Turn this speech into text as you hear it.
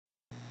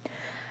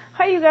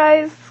Hi you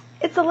guys,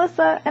 it's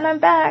Alyssa and I'm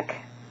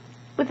back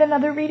with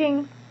another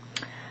reading.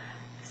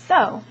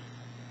 So,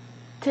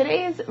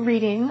 today's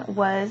reading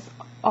was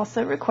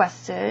also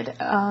requested.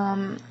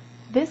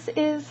 This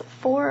is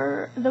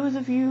for those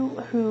of you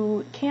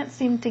who can't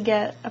seem to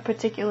get a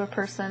particular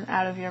person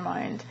out of your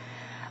mind.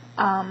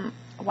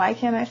 Why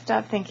can't I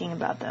stop thinking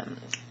about them?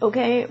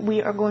 Okay,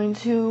 we are going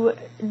to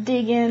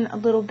dig in a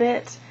little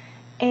bit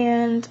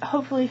and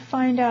hopefully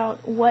find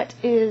out what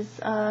is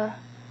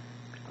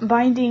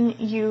binding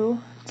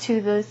you to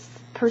this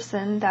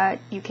person that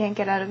you can't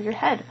get out of your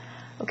head.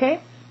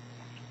 Okay?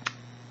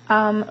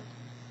 We're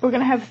going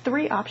to have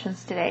 3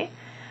 options today,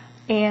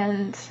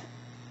 and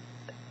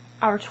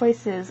our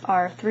choices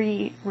are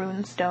 3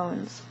 rune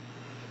stones.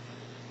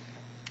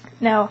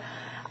 Now,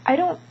 I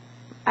don't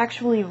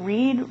actually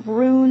read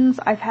runes.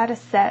 I've had a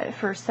set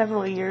for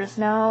several years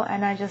now,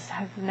 and I just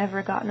have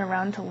never gotten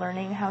around to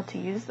learning how to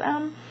use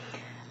them.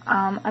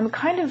 I'm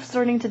kind of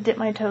starting to dip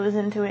my toes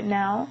into it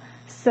now,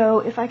 so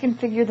if I can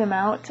figure them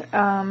out,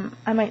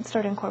 I might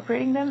start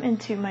incorporating them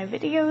into my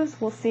videos.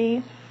 We'll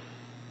see.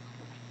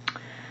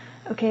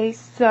 Okay,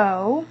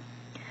 so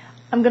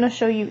I'm going to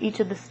show you each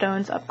of the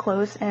stones up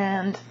close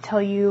and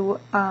tell you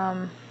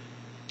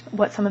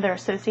what some of their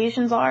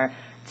associations are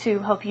to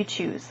help you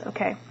choose.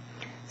 Okay,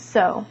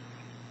 so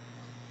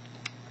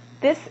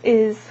this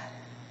is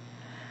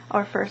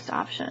our first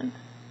option.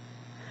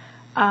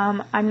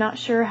 I'm not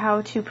sure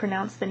how to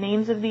pronounce the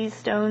names of these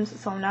stones,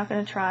 so I'm not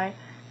going to try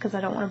because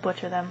I don't want to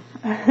butcher them.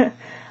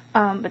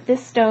 But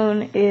this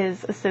stone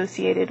is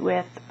associated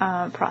with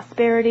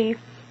prosperity,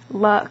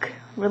 luck,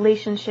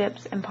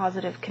 relationships, and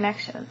positive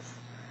connections.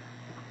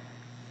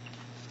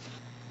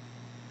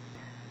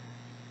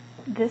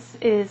 This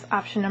is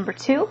option number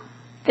 2.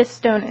 This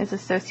stone is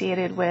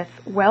associated with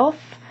wealth,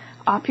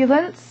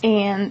 opulence,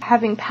 and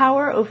having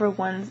power over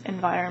one's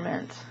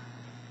environment.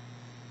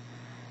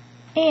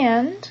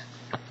 And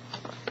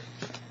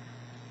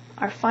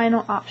our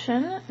final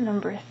option,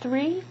 number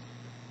 3,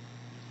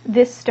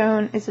 this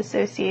stone is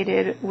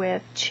associated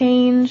with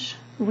change,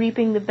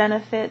 reaping the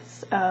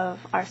benefits of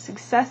our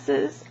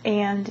successes,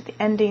 and the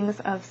endings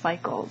of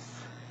cycles.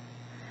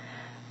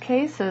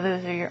 Okay, so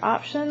those are your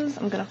options.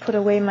 I'm going to put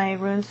away my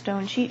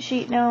runestone cheat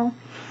sheet now.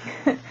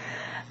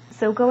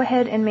 So go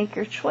ahead and make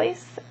your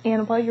choice,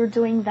 and while you're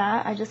doing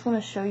that, I just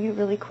want to show you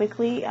really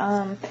quickly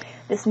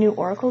this new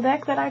oracle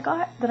deck that I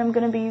got that I'm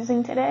going to be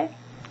using today.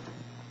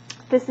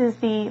 This is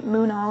the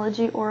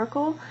Moonology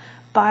Oracle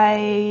by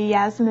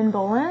Yasmin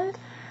Boland.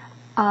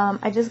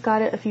 I just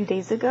got it a few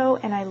days ago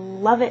and I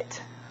love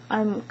it.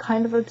 I'm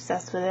kind of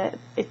obsessed with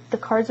it. The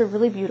cards are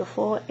really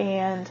beautiful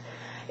and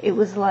it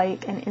was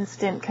like an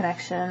instant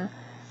connection.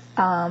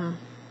 And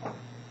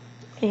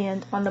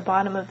on the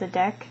bottom of the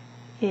deck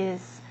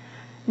is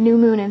New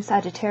Moon in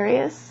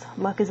Sagittarius.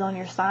 Luck is on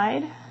your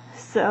side.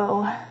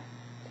 So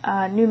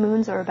new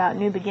moons are about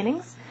new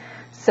beginnings.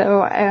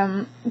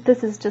 So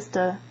this is just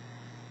a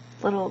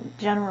little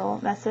general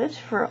message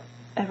for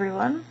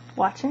everyone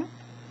watching.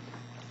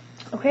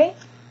 Okay,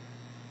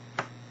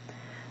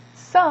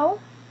 so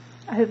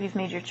I hope you've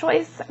made your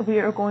choice. We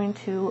are going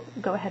to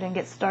go ahead and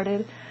get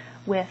started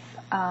with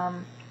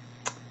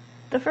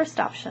the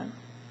first option.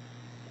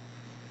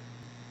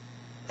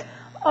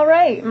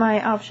 Alright,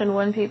 my option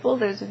 1 people,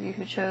 those of you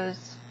who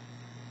chose,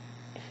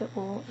 if it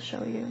will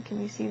show you,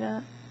 can you see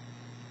that?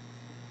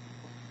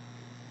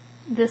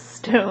 This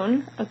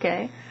stone,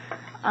 okay.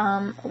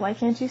 Why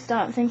can't you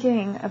stop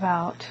thinking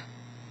about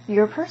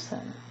your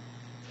person?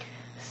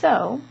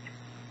 So,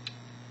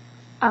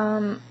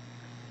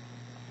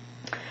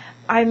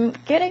 I'm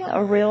getting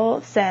a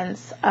real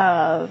sense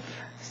of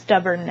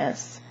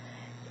stubbornness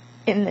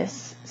in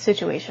this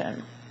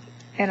situation.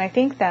 And I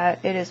think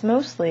that it is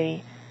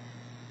mostly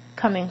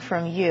coming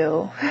from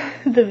you,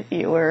 the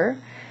viewer,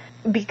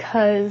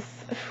 because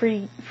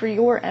for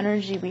your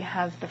energy we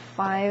have the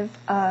 5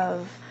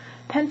 of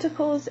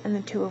Pentacles and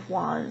the 2 of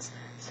Wands.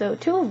 So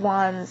 2 of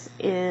Wands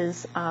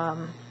is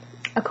a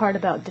card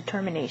about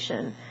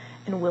determination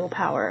and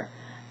willpower.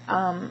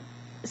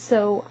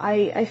 So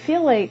I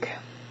feel like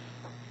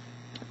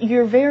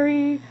you're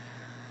very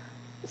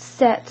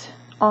set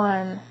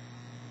on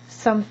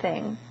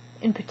something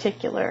in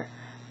particular.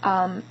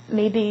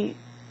 Maybe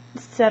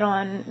set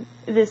on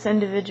this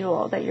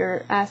individual that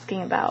you're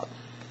asking about.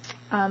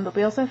 But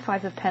we also have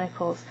 5 of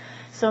Pentacles.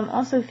 So I'm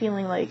also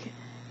feeling like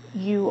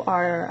you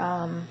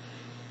are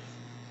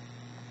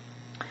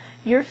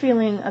you're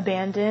feeling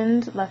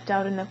abandoned, left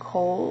out in the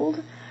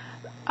cold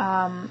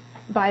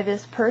by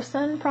this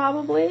person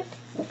probably.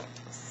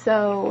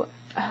 So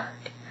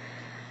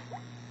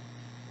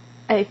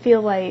I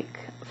feel like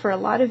for a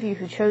lot of you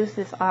who chose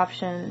this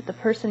option, the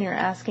person you're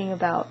asking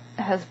about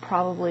has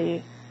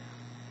probably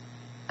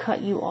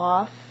cut you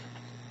off.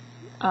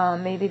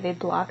 Maybe they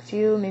blocked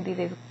you, maybe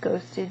they've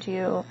ghosted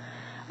you,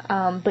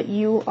 but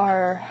you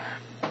are,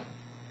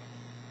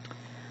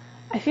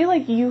 I feel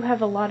like you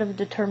have a lot of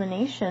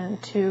determination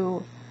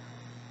to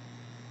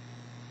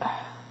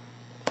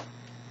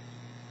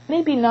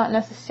maybe not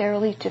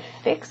necessarily to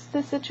fix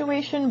the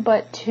situation,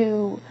 but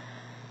to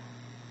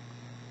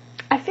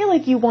I feel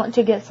like you want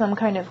to get some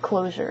kind of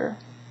closure,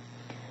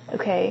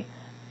 okay?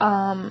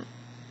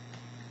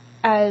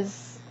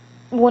 As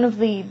one of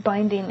the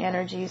binding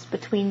energies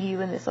between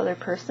you and this other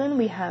person,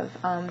 we have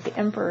the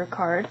Emperor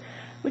card,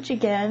 which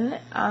again,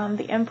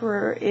 the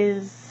Emperor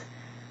is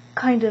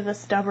kind of a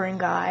stubborn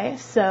guy,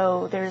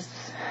 so there's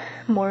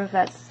more of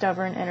that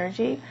stubborn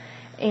energy.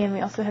 And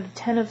we also have the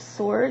Ten of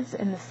Swords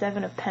and the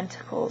Seven of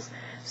Pentacles.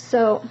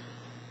 So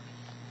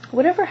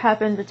whatever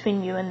happened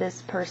between you and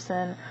this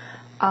person,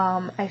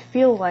 I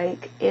feel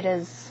like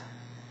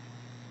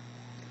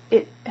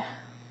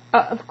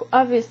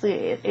obviously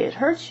it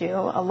hurts you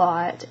a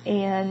lot,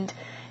 and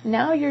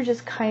now you're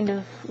just kind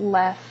of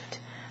left,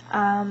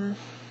 kind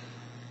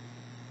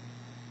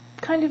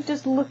of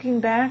just looking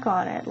back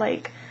on it,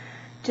 like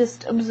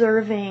just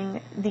observing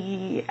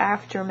the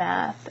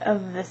aftermath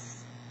of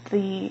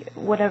the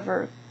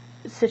whatever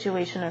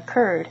situation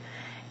occurred.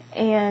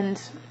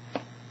 And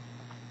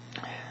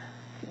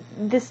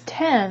this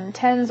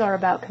tens are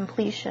about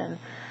completion,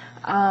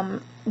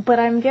 but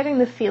I'm getting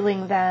the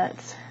feeling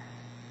that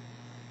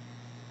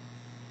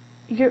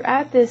you're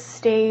at this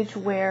stage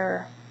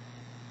where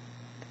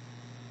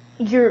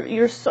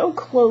you're so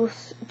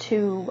close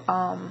to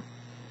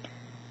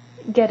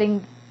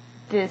getting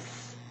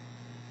this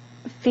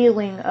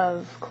feeling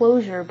of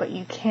closure, but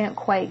you can't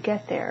quite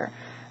get there.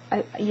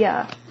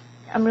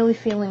 I'm really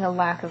feeling a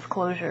lack of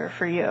closure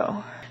for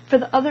you. For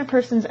the other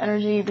person's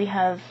energy, we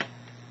have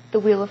the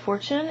Wheel of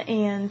Fortune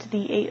and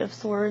the Eight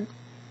of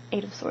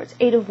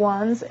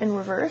Wands in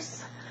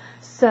reverse.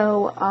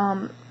 So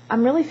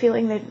I'm really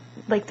feeling that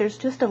like there's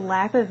just a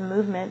lack of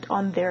movement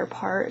on their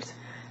part.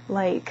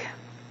 Like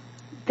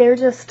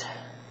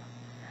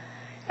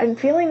I'm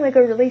feeling like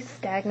a really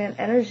stagnant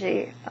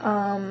energy.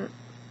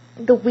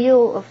 The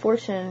Wheel of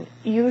Fortune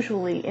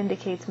usually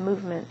indicates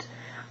movement,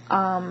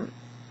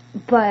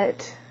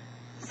 but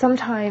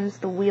sometimes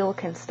the wheel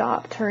can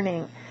stop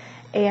turning,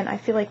 and I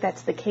feel like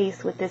that's the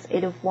case with this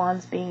Eight of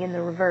Wands being in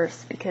the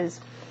reverse,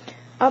 because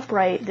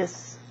upright,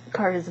 this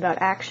card is about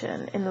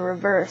action. In the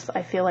reverse,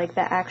 I feel like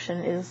that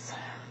action is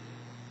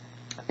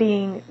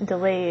being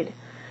delayed.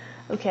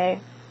 Okay,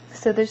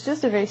 so there's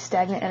just a very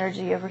stagnant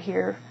energy over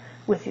here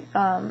with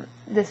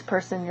this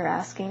person you're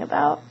asking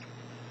about.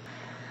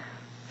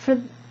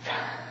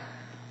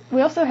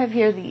 We also have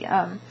here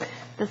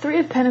the Three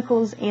of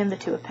Pentacles and the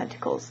Two of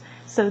Pentacles.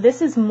 So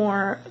this is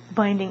more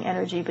binding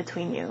energy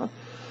between you.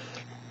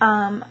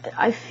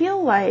 I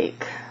feel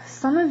like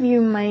some of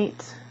you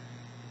might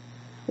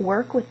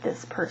work with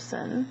this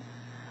person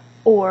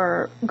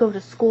or go to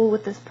school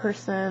with this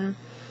person,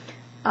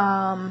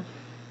 or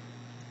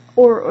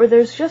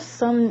there's just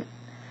some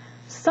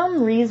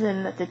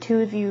reason that the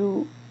two of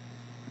you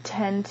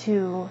tend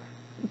to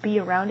be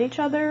around each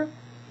other.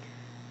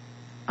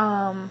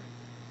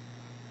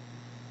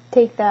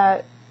 Take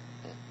that's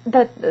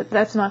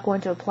not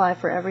going to apply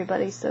for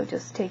everybody, so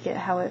just take it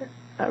how it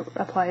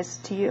applies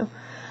to you.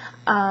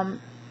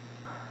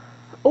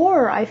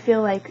 Or I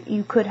feel like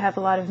you could have a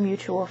lot of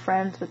mutual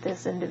friends with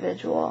this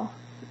individual,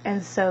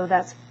 and so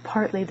that's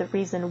partly the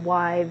reason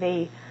why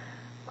they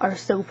are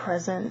so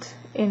present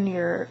in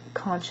your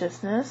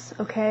consciousness,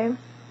 okay?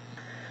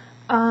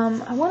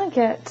 I want to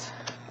get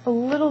a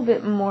little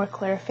bit more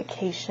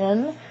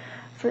clarification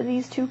for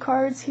these two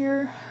cards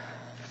here.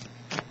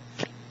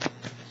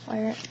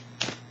 Why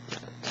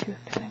Two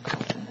of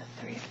Pentacles and the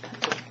Three of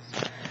Pentacles.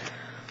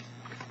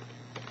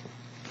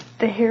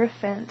 The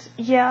Hierophant.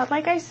 Yeah,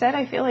 like I said,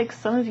 I feel like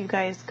some of you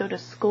guys go to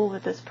school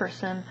with this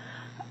person,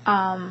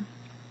 or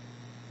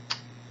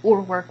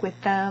work with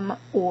them,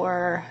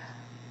 or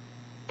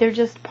they're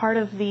just part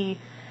of they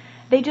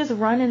just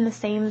run in the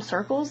same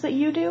circles that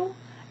you do,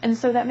 and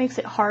so that makes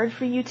it hard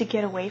for you to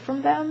get away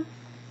from them.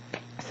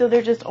 So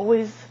they're just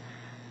always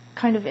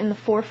kind of in the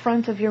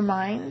forefront of your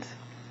mind,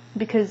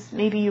 because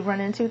maybe you run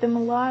into them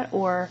a lot,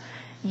 or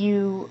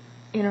you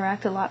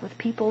interact a lot with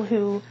people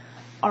who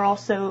are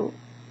also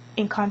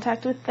in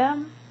contact with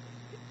them,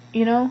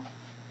 you know?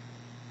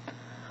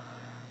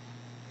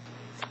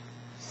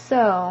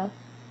 So,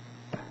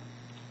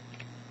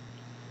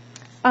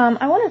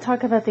 I want to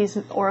talk about these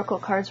oracle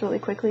cards really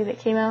quickly that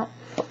came out.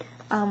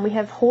 We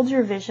have Hold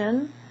Your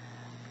Vision,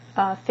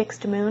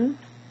 Fixed Moon.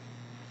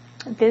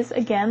 This,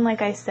 again,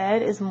 like I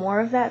said, is more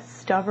of that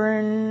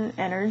stubborn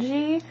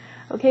energy,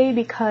 okay,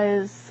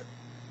 because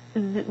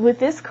with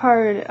this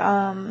card,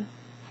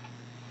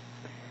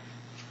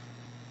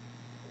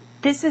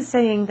 this is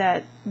saying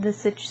that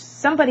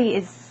somebody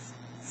is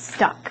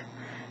stuck.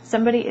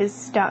 Somebody is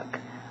stuck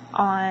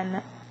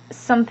on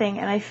something,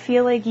 and I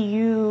feel like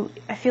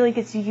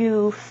it's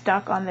you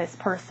stuck on this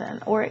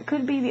person, or it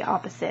could be the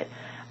opposite.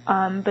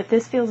 But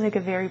this feels like a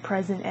very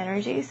present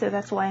energy, so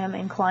that's why I'm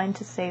inclined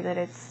to say that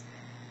it's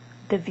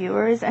the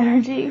viewer's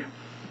energy.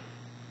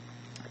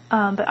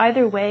 But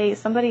either way,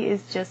 somebody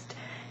is just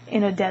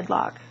in a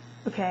deadlock,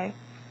 okay?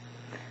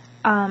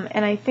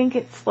 And I think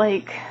it's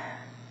like,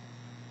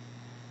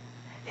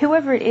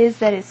 whoever it is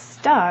that is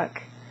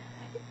stuck,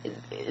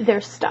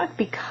 they're stuck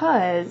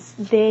because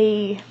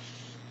they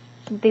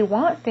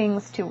want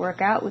things to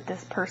work out with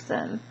this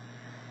person,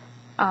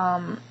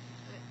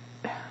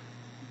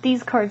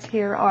 These cards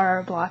here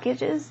are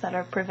blockages that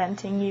are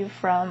preventing you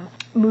from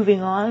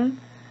moving on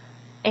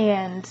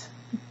and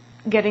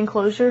getting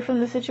closure from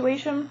the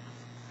situation.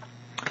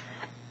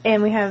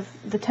 And we have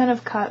the Ten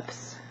of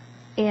Cups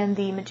and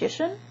the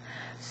Magician.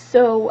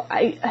 So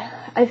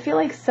I feel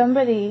like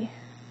somebody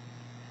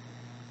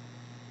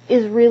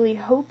is really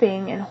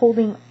hoping and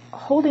holding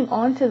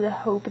on to the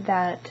hope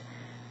that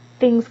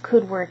things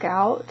could work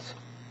out,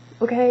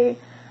 okay?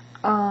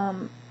 That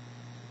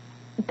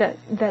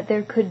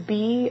there could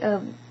be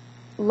a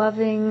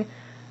loving,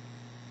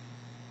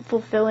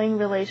 fulfilling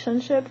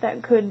relationship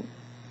that could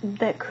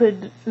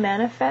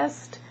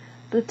manifest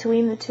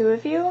between the two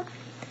of you.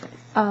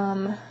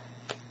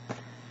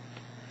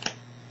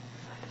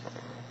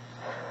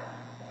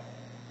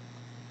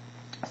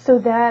 So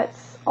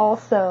that's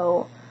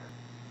also,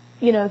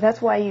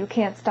 that's why you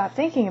can't stop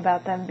thinking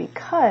about them,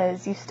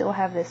 because you still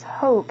have this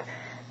hope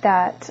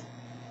that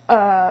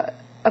a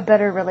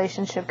better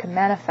relationship can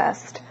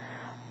manifest.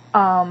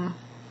 And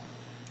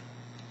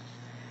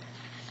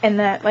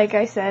that, like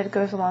I said,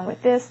 goes along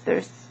with this.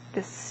 There's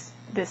this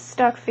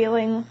stuck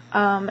feeling.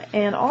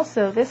 And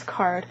also this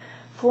card,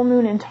 Full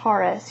Moon in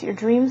Taurus, your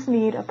dreams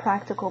need a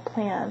practical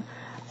plan.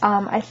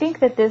 I think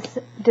that this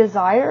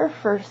desire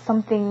for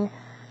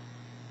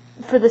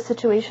the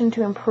situation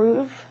to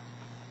improve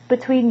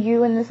between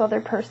you and this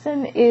other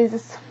person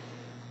it's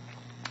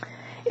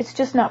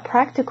just not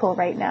practical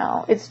right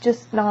now. It's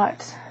just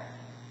not.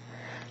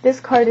 This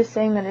card is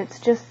saying that it's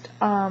just,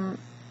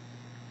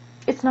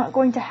 it's not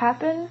going to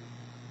happen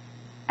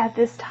at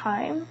this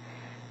time,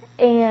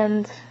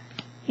 and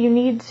you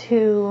need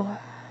to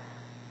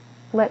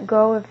let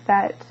go of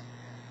that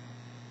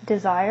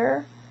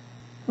desire,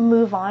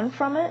 move on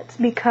from it,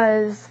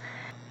 because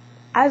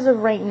as of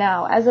right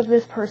now, as of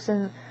this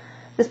person's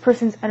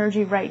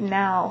energy right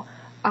now,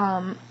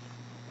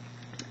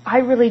 I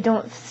really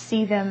don't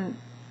see them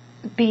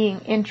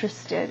being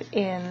interested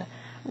in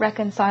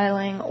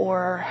reconciling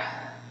or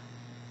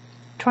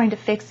trying to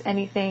fix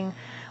anything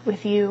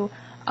with you.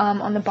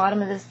 On the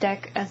bottom of this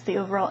deck, as the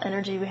overall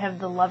energy, we have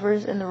the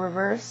Lovers in the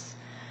reverse.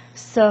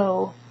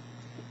 So,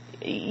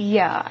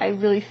 yeah, I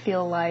really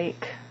feel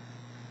like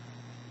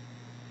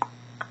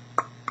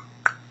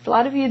for a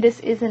lot of you, this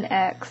is an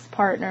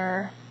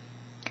ex-partner.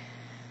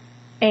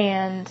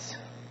 And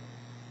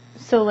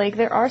so, like,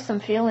 there are some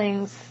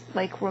feelings,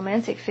 like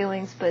romantic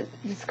feelings, but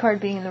this card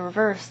being in the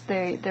reverse,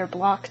 they're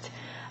blocked.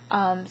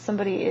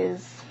 Somebody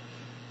is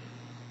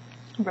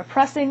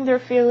repressing their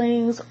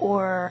feelings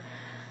or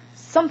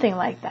something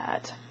like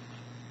that.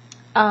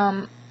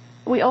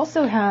 We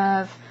also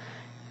have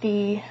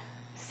the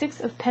Six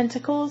of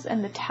Pentacles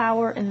and the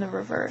Tower in the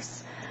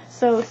reverse.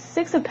 So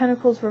Six of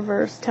Pentacles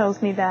reverse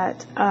tells me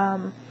that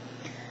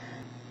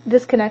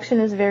this connection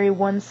is very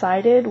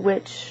one-sided,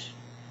 which,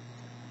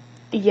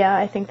 yeah,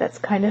 I think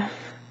that kind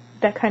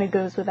of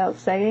goes without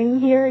saying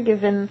here,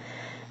 given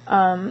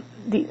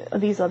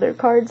these other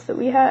cards that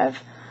we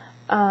have.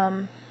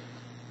 But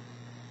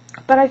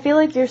I feel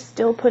like you're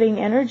still putting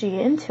energy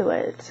into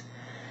it,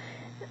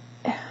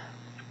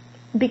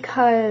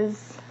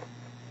 because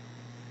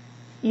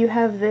you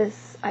have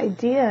this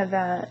idea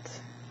that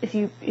if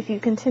you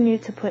continue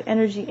to put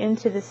energy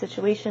into the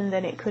situation,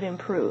 then it could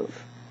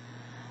improve.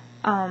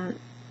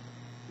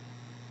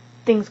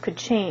 Things could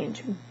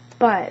change.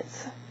 But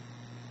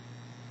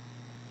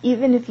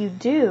even if you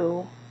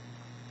do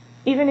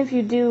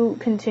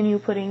continue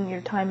putting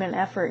your time and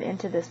effort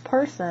into this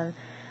person,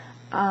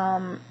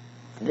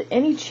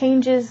 any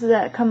changes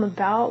that come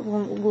about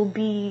will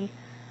be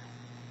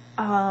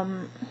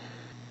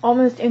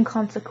almost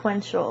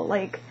inconsequential.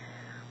 Like,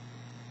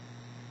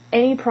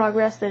 any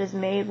progress that is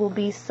made will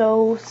be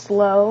so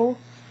slow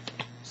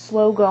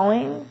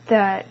going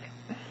that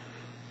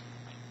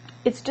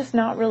it's just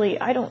not really,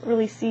 I don't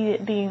really see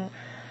it being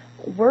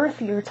worth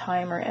your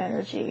time or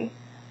energy.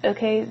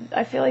 Okay,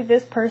 I feel like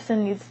this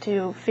person needs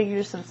to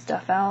figure some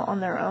stuff out on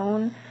their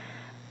own.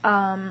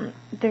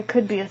 There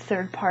could be a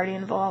third party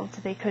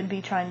involved. They could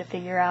be trying to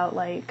figure out,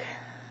 like,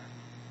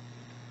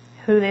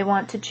 who they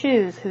want to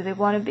choose, who they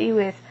want to be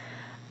with.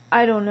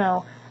 I don't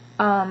know.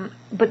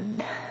 But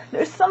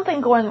there's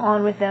something going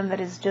on with them that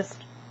is just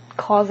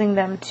causing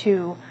them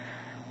to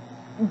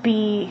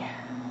be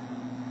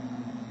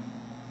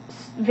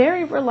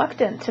very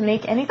reluctant to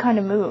make any kind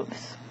of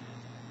moves.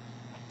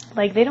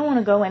 Like, they don't want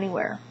to go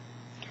anywhere.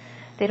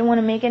 They don't want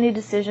to make any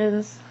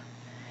decisions.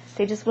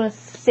 They just want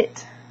to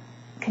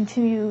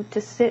continue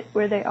to sit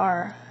where they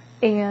are.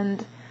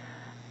 And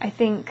I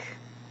think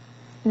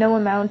no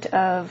amount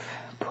of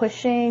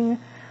pushing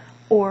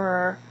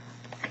or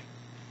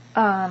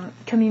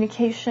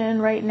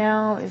communication right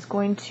now is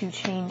going to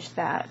change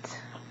that.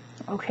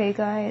 Okay,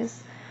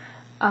 guys?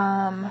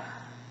 I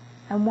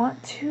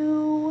want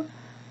to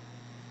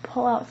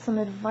pull out some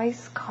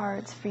advice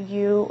cards for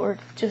you, or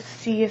just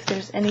see if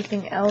there's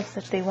anything else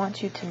that they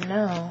want you to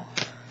know.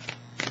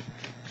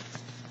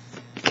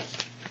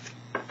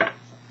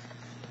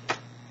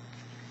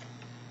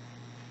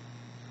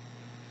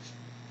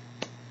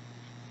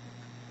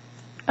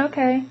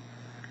 Okay.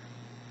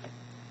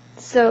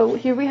 So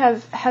here we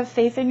have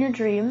faith in your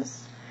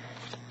dreams,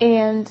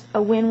 and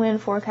a win-win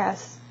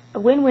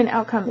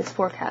outcome is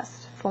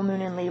forecast. Full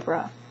moon in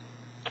Libra.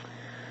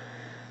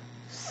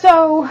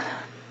 So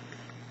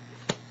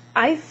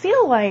I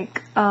feel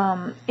like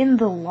in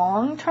the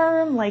long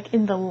term, like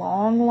in the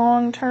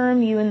long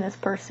term, you and this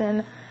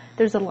person,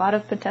 there's a lot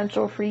of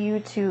potential for you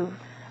to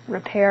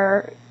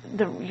repair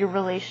your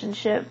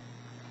relationship.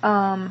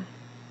 But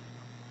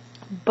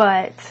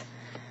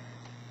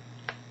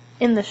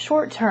in the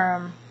short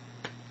term,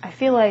 I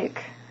feel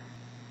like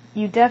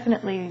you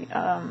definitely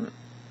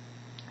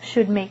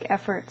should make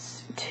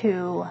efforts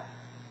to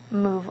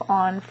move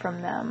on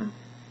from them.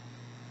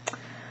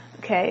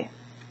 Okay.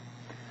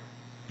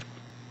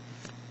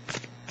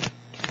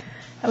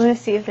 I'm going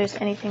to see if there's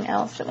anything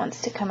else that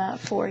wants to come out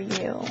for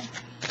you.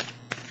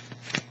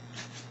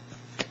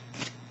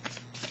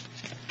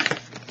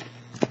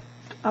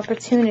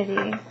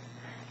 Opportunity.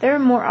 There are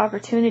more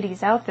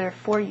opportunities out there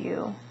for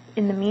you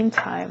in the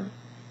meantime.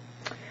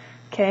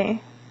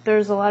 Okay?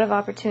 There's a lot of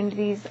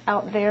opportunities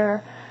out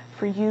there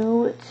for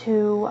you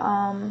to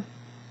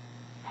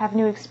have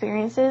new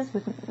experiences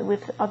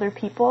with other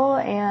people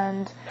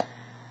and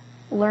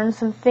learn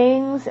some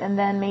things, and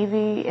then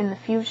maybe in the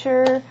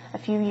future, a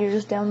few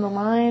years down the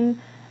line,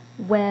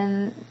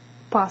 when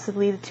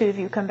possibly the two of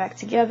you come back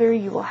together,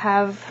 you will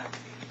have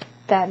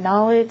that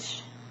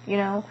knowledge,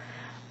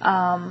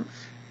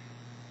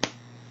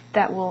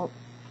 that will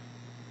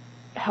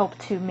help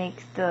to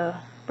make the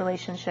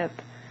relationship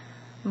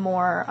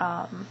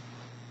more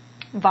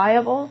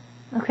viable,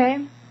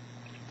 okay,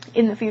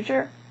 in the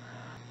future.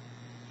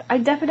 I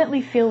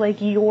definitely feel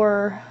like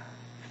your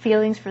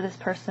feelings for this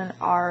person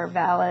are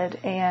valid,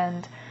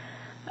 and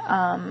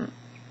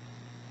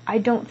I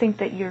don't think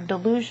that you're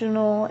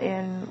delusional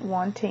in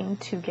wanting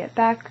to get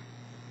back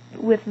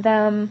with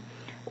them,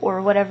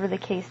 or whatever the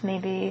case may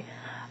be,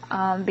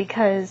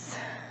 because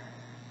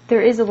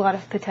there is a lot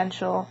of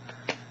potential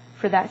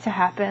for that to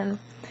happen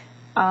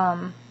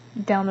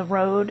down the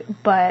road.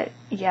 But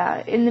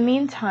yeah, in the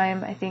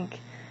meantime, I think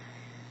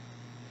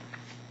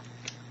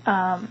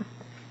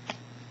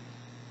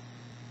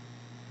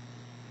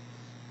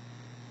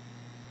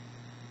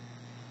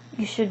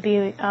you should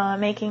be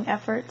making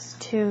efforts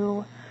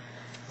to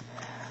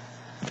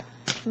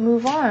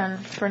move on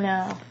for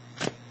now.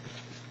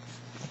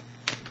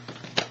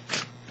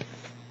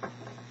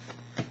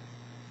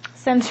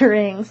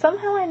 Centering.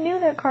 Somehow I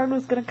knew that card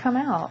was going to come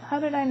out. How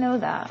did I know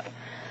that?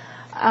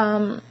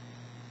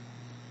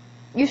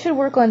 You should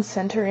work on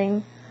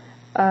centering,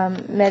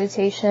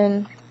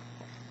 meditation,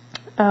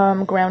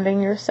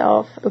 grounding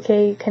yourself,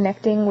 okay?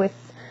 Connecting with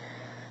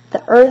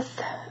the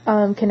earth,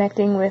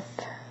 connecting with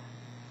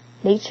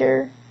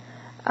nature,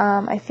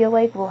 I feel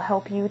like will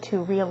help you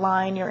to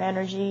realign your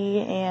energy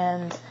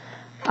and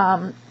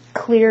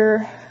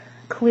clear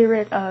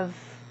it of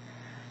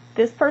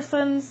this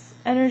person's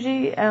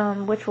energy,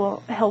 which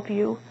will help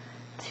you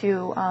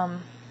to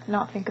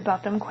not think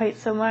about them quite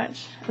so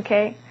much,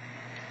 okay?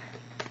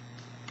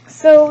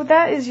 So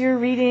that is your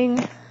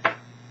reading.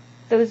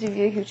 Those of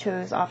you who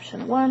chose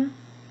option 1,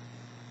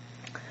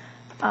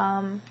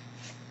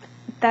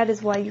 that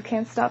is why you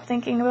can't stop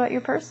thinking about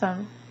your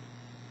person.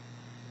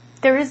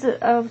 There is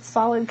a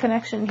solid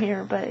connection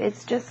here, but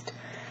it's just,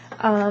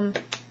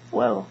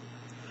 whoa.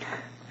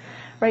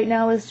 Right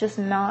now is just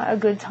not a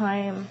good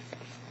time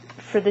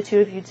for the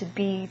two of you to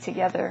be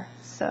together.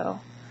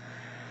 So,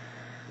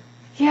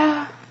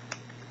 yeah.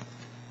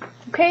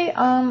 Okay,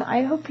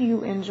 I hope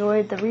you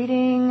enjoyed the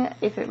reading.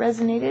 If it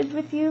resonated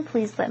with you,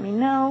 please let me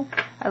know.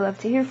 I love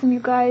to hear from you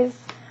guys.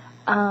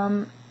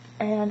 And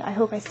I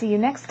hope I see you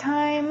next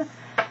time.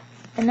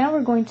 And now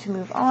we're going to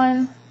move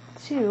on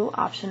to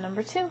option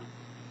number 2.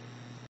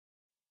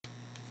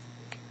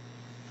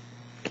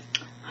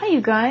 Hi,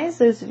 you guys.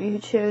 Those of you who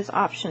chose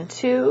option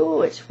 2,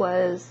 which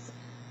was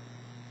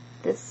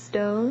this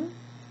stone.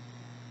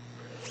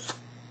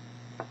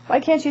 Why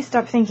can't you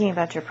stop thinking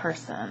about your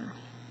person?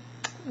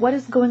 What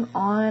is going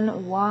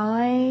on?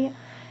 Why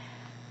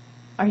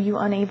are you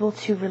unable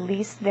to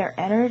release their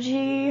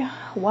energy?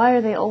 Why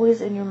are they always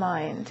in your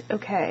mind?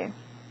 Okay.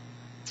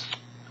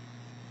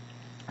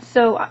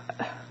 So,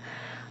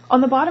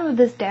 on the bottom of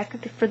this deck,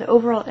 for the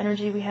overall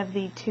energy, we have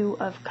the 2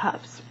 of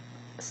Cups.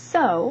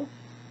 So,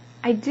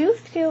 I do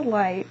feel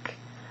like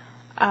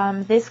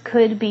this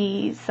could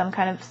be some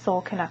kind of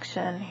soul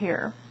connection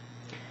here.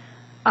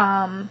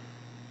 I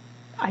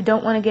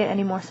don't want to get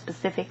any more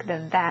specific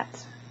than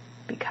that,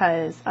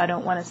 because I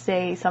don't want to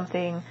say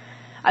something,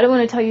 I don't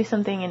want to tell you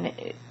something and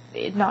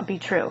it not be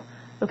true.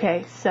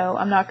 Okay, so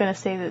I'm not going to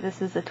say that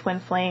this is a twin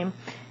flame,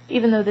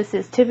 even though this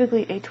is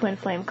typically a twin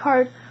flame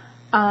card,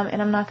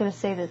 and I'm not going to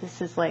say that this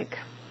is like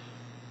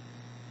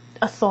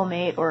a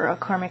soulmate or a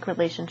karmic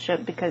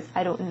relationship, because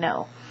I don't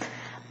know.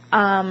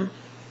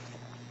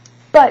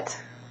 But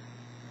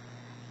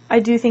I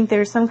do think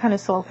there's some kind of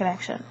soul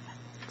connection.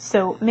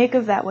 So make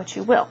of that what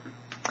you will.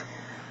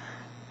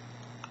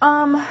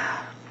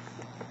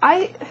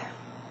 I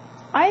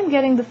am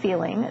getting the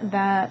feeling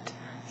that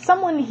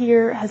someone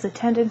here has a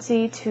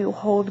tendency to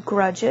hold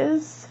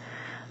grudges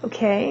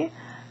Okay.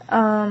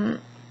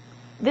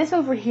 This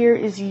over here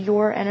is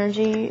your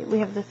energy. We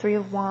have the Three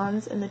of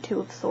Wands and the Two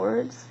of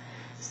Swords.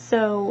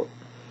 So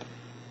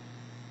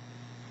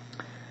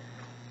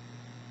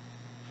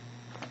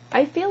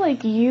I feel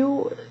like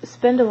you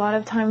spend a lot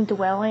of time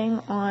dwelling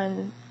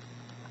on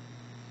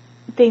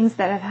things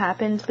that have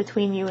happened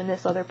between you and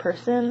this other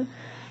person,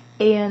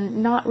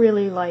 and not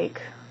really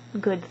like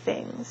good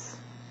things.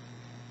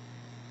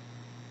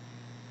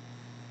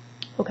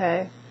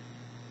 Okay.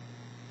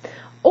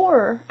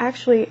 Or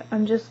actually,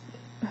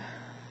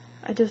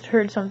 I just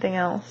heard something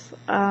else.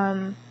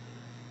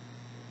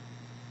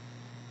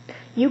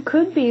 You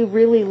could be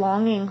really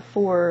longing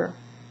for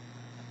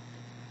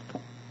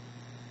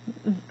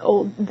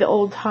the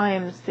old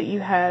times that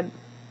you had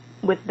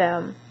with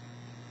them.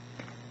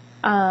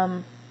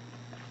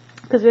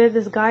 Because we have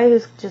this guy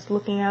who's just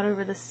looking out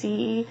over the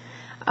sea,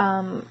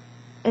 and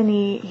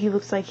he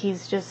looks like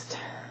he's just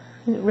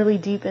really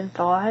deep in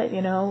thought,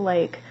 you know,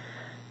 like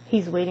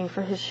he's waiting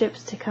for his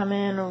ships to come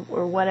in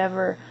or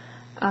whatever.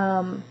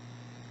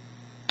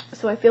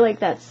 So I feel like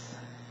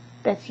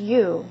that's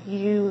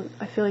you.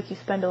 I feel like you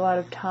spend a lot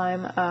of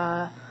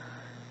time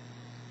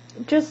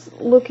just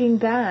looking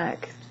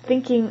back,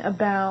 thinking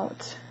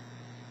about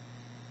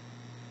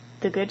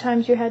the good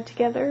times you had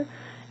together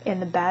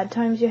and the bad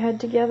times you had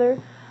together.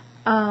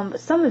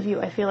 Some of you,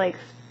 I feel like,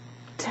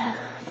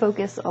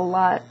 focus a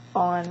lot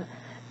on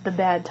the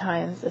bad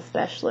times,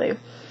 especially.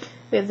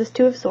 We have this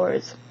Two of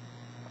Swords.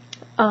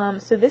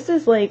 So this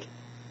is like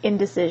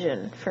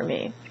indecision for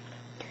me.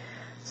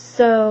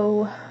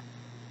 So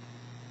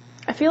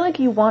I feel like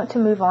you want to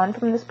move on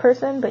from this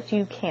person, but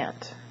you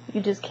can't.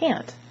 You just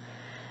can't.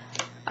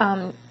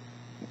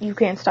 You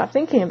can't stop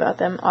thinking about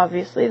them,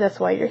 obviously. That's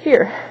why you're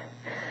here.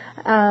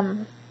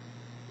 And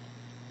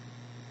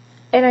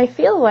I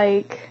feel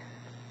like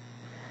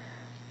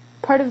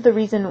part of the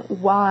reason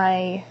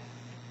why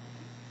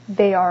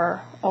they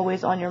are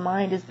always on your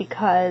mind is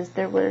because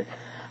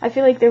I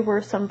feel like there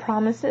were some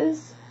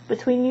promises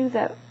between you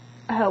that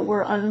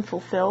were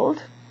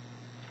unfulfilled.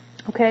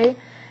 Okay?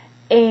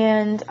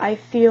 And I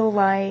feel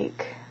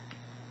like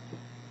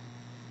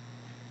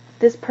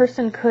this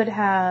person could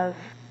have...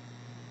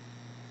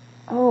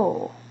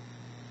 Oh.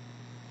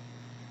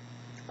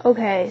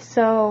 Okay,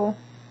 so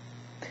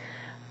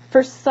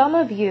for some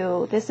of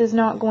you, this is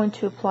not going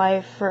to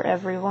apply for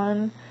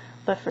everyone,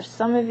 but for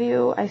some of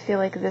you, I feel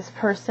like this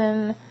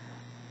person,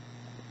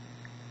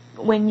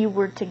 when you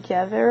were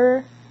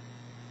together,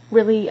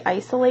 really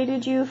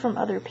isolated you from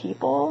other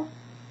people.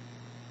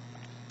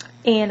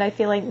 And I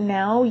feel like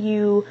now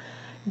you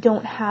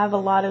don't have a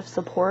lot of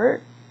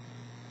support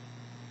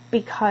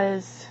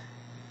because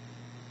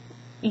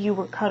you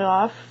were cut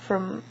off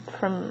from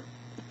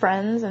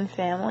friends and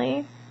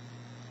family.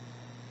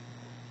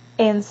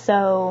 And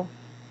so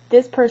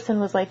this person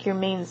was like your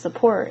main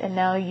support, and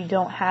now you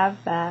don't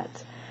have that,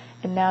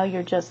 and now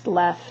you're just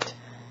left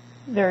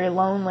very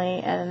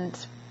lonely and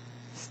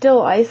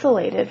still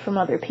isolated from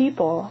other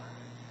people.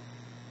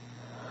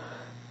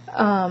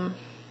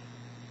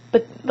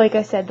 But like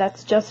I said,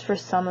 that's just for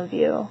some of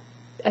you.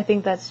 I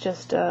think that's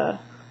just a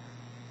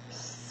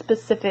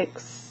specific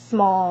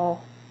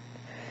small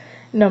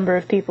number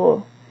of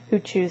people who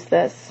choose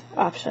this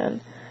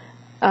option.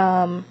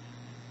 But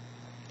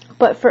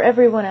for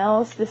everyone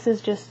else, this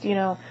is just,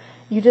 you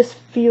just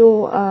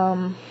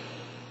feel,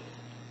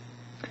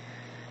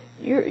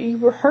 you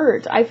were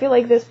hurt. I feel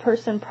like this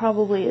person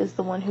probably is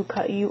the one who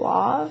cut you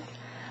off.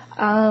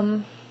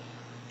 And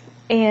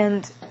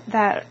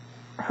that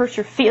hurts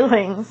your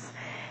feelings.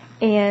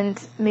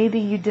 And maybe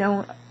you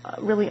don't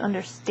really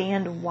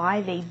understand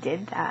why they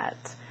did that.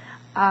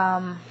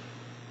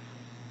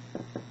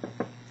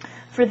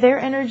 For their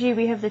energy,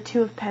 we have the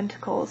Two of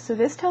Pentacles. So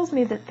this tells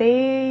me that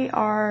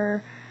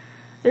there's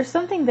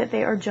something that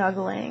they are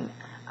juggling.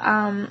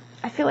 I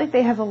feel like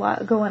they have a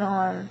lot going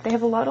on. They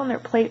have a lot on their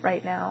plate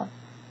right now.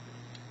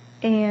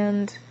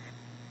 And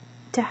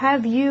to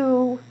have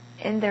you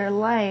in their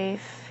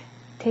life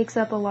takes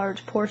up a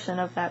large portion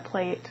of that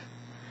plate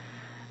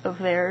of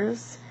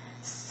theirs.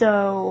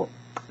 So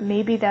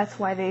maybe that's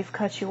why they've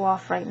cut you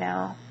off right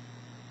now.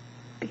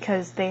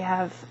 Because they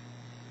have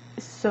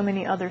so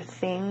many other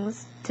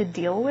things to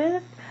deal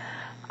with.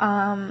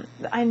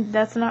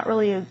 That's not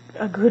really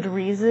a good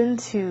reason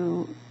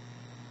to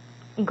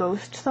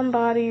ghost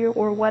somebody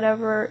or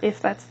whatever,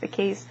 if that's the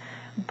case.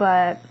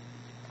 But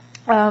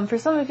for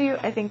some of you,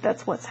 I think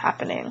that's what's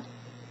happening.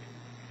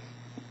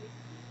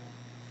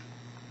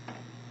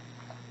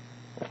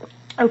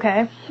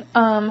 Okay.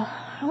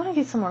 I want to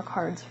get some more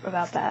cards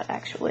about that,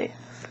 actually.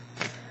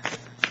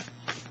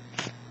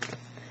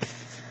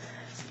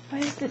 Why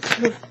is the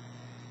Two of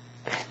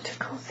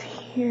Pentacles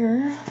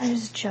here?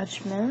 There's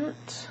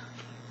Judgment.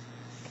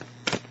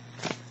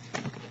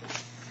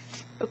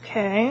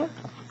 Okay.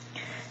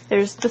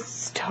 There's the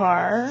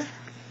Star.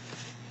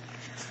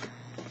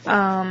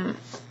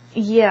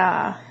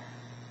 Yeah.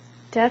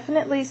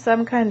 Definitely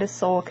some kind of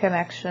soul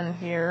connection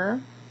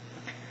here.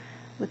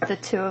 With the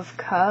Two of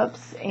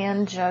Cups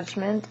and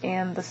Judgment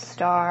and the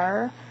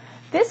Star.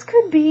 This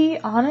could be,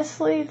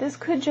 honestly, this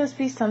could just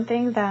be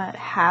something that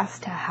has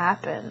to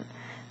happen.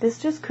 This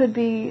just could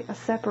be a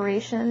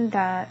separation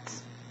that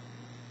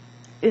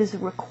is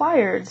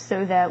required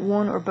so that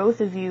one or both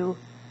of you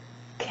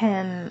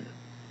can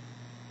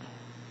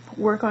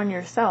work on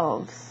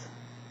yourselves.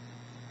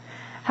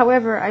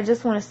 However, I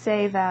just want to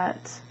say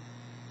that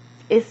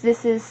if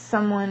this is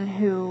someone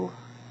who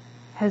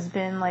has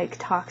been like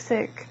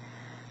toxic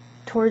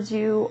towards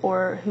you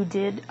or who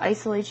did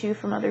isolate you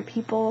from other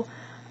people,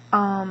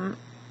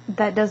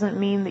 that doesn't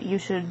mean that you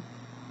should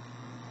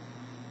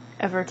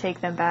ever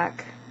take them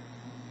back,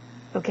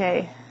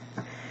 okay?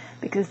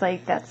 Because,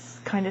 like, that's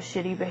kind of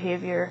shitty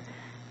behavior,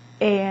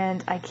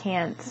 and I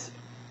cannot,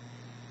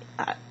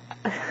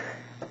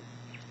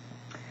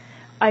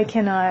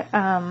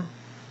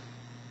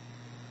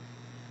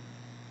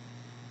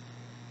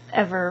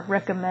 ever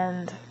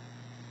recommend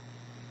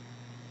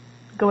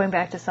going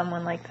back to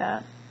someone like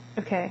that,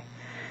 okay?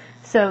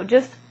 So,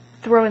 just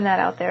throwing that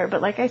out there, but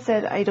like I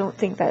said, I don't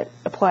think that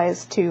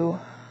applies to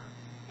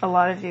a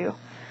lot of you.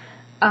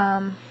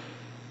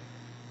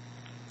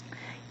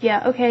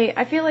 Yeah, okay,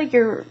 I feel like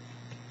your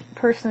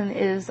person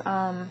is,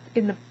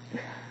 they're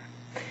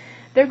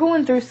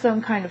going through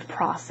some kind of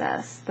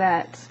process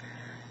that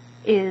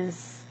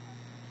is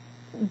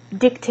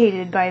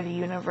dictated by the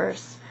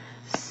universe,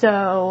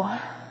 so,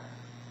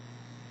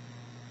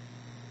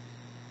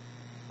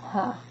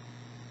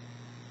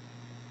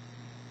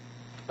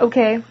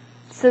 okay.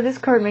 So this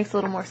card makes a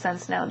little more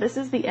sense now. This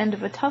is the end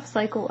of a tough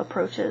cycle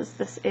approaches.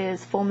 This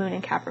is full moon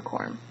in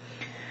Capricorn.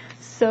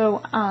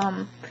 So,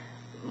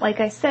 like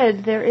I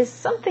said, there is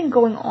something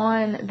going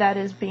on that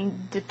is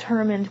being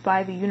determined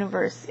by the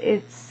universe.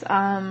 It's,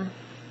 I'm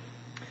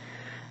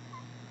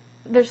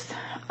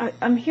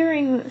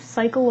hearing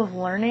cycle of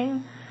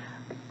learning.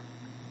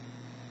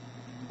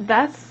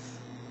 That's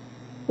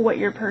what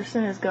your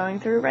person is going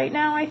through right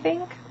now, I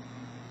think.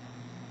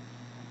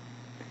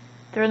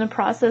 They're in the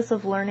process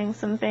of learning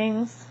some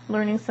things,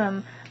 learning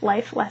some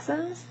life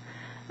lessons,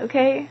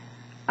 okay?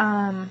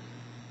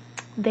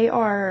 They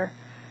are,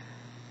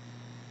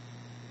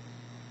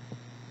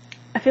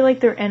 I feel like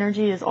their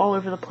energy is all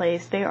over the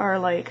place. They are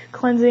like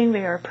cleansing,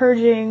 they are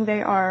purging,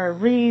 they are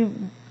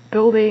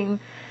rebuilding.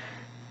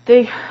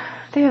 They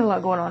have a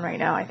lot going on right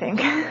now, I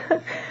think.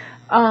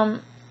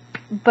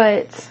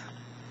 But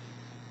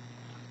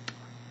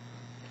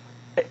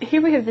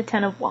here we have the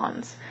Ten of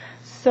Wands.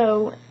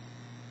 So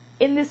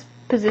in this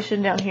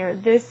position down here,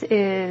 this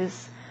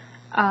is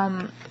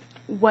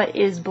what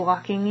is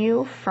blocking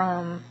you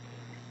from,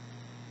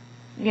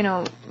 you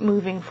know,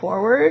 moving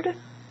forward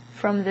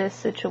from this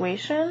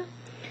situation.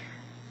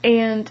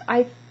 And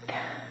I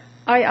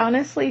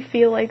honestly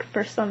feel like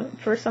for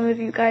some of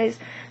you guys,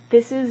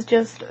 this is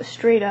just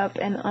straight up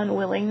an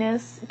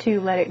unwillingness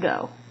to let it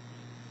go.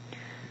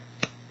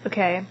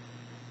 Okay?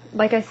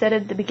 Like I said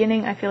at the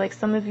beginning, I feel like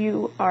some of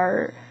you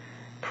are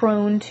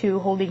prone to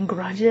holding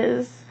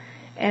grudges.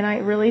 And I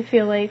really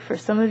feel like for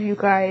some of you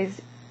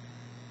guys,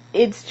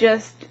 it's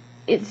just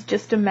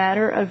a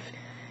matter of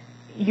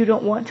you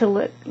don't want to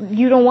let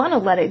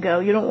it go.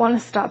 You don't want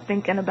to stop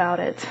thinking about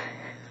it.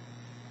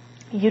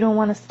 You don't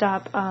want to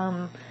stop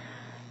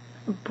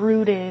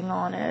brooding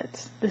on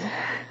it.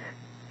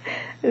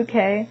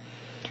 Okay.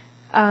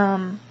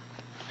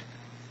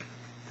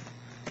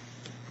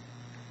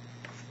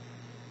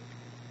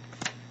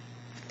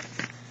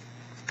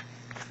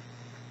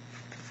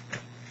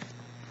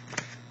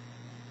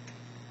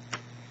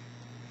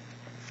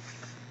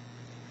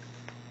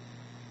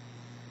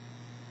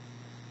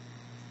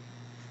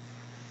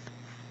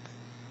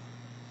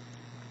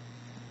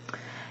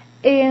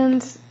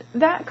 And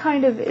that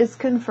kind of is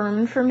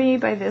confirmed for me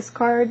by this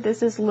card.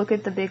 This is look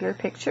at the bigger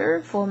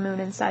picture, full moon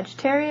in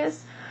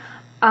Sagittarius.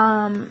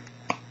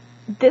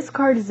 This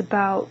card is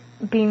about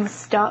being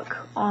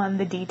stuck on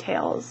the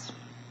details.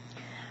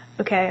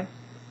 Okay.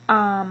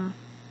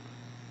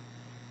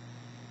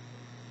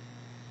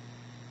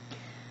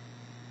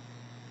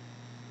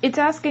 It's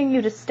asking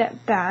you to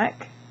step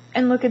back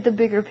and look at the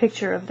bigger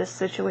picture of this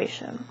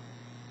situation.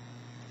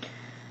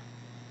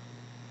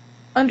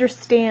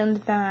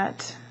 Understand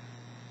that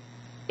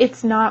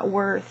it's not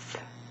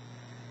worth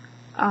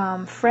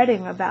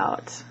fretting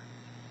about.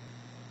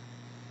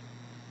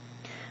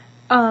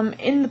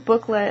 In the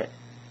booklet,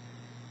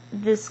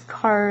 this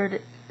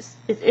card,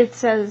 it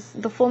says,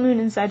 the full moon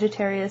in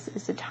Sagittarius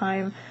is a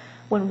time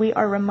when we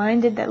are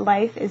reminded that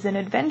life is an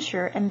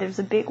adventure and there's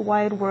a big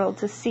wide world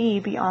to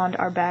see beyond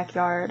our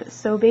backyard.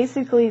 So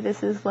basically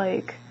this is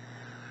like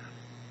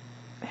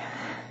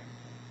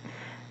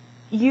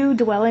you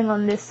dwelling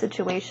on this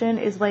situation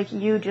is like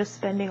you just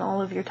spending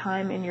all of your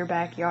time in your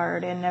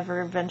backyard and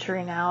never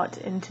venturing out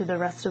into the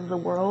rest of the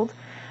world.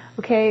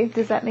 Okay,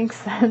 does that make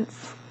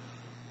sense?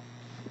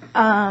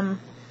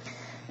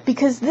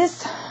 Because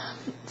this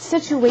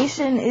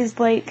situation is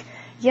like,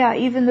 yeah,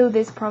 even though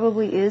this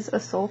probably is a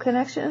soul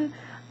connection,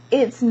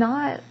 it's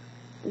not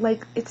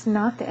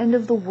the end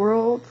of the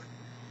world.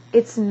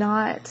 It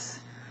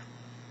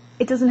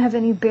doesn't have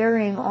any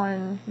bearing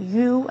on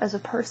you as a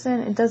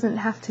person. It doesn't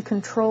have to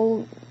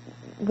control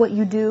what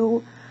you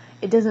do,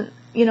 it doesn't,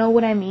 you know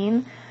what I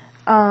mean?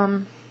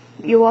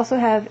 You also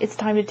have, it's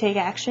time to take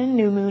action,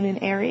 new moon in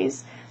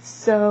Aries.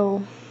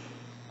 So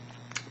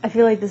I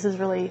feel like this is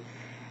really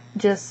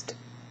just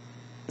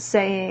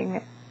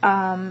saying,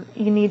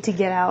 you need to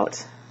get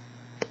out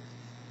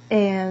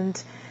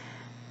and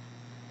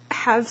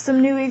have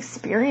some new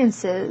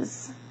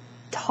experiences,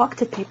 talk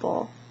to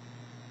people,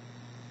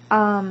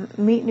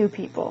 meet new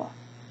people,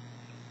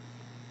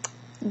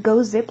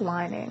 go zip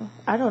lining.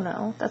 I don't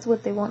know. That's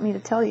what they want me to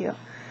tell you.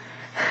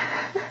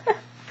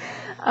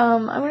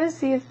 I'm going to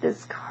see if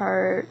this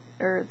card,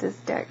 or this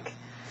deck,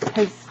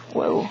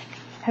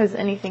 has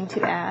anything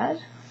to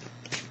add.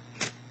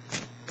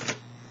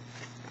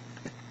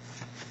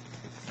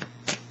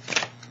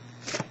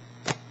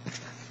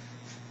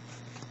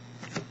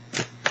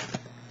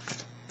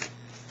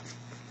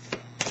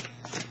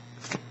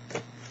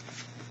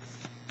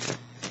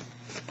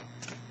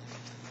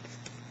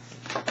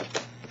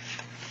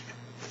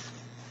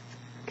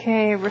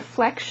 Okay,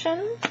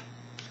 reflection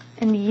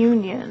and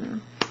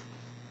union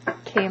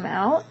came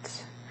out.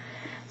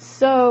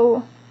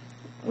 So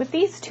with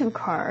these two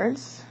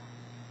cards,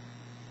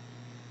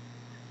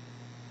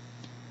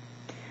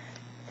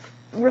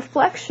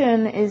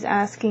 reflection is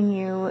asking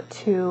you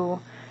to,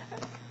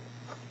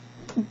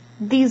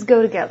 these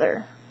go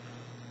together.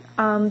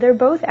 They're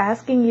both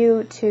asking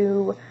you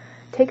to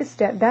take a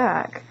step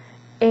back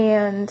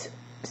and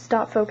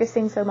stop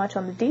focusing so much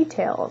on the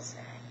details,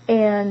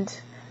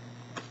 and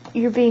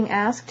you're being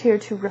asked here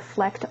to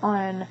reflect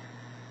on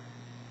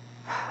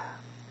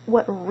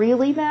what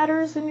really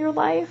matters in your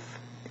life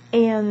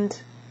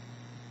and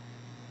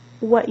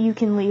what you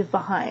can leave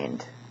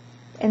behind.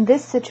 And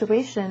this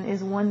situation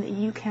is one that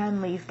you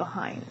can leave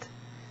behind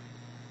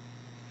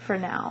for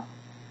now.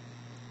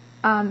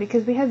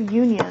 Because we have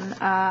union.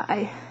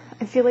 I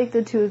feel like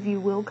the two of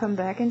you will come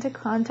back into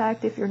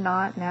contact if you're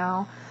not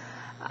now.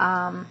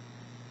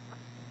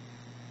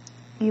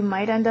 You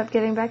might end up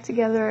getting back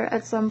together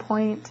at some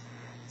point.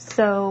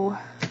 So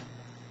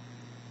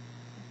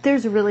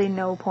there's really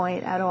no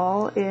point at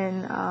all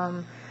in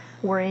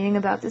worrying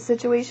about this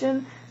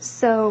situation.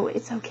 So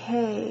it's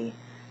okay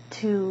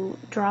to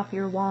drop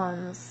your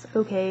wands,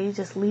 okay?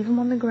 Just leave them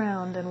on the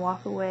ground and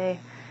walk away.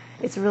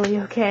 It's really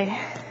okay.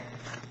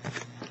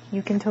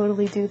 You can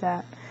totally do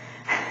that.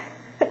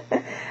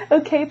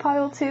 Okay,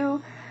 pile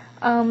 2.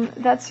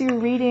 That's your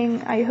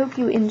reading. I hope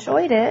you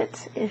enjoyed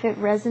it. If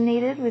it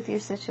resonated with your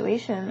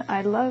situation,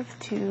 I'd love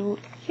to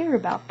hear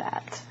about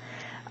that.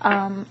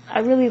 I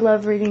really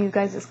love reading you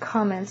guys'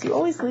 comments. You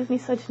always leave me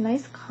such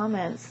nice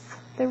comments.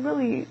 They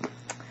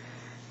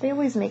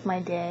always make my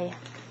day.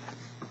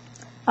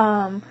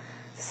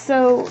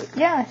 So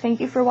yeah, thank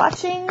you for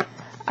watching.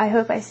 I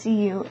hope I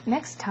see you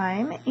next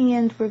time,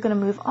 and we're going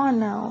to move on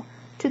now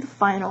to the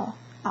final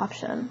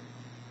option.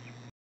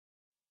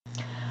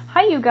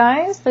 Hi you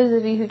guys, those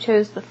of you who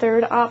chose the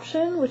third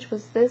option, which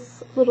was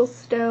this little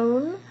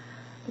stone.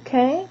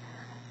 Okay,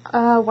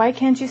 why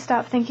can't you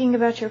stop thinking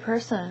about your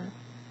person?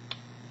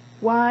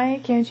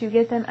 Why can't you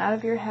get them out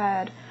of your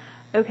head?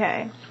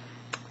 Okay,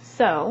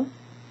 so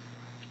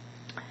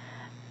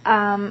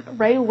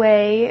right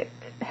away,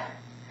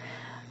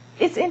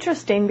 it's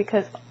interesting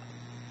because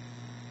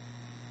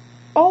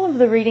all of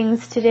the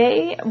readings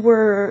today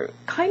were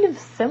kind of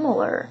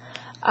similar.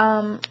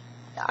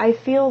 I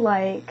feel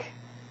like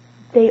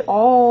they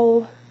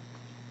all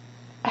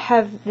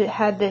have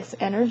had this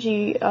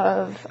energy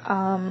of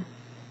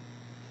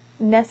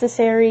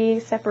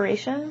necessary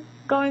separation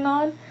going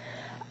on.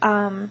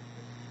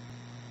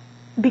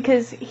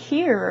 Because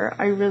here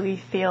I really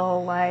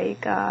feel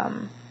like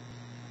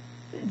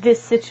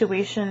this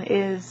situation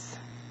is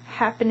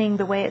happening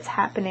the way it's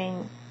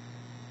happening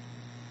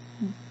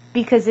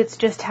because it's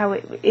just how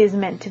it is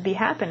meant to be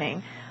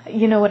happening.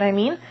 You know what I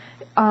mean?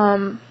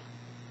 I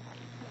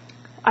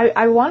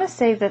want to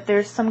say that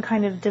there's some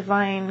kind of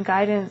divine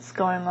guidance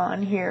going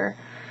on here.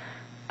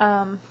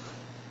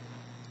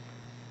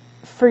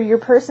 For your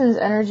person's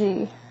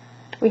energy,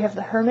 we have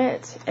the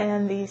Hermit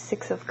and the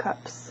Six of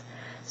Cups.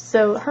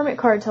 So Hermit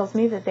card tells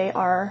me that they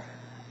are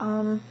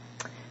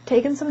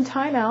taking some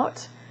time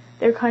out.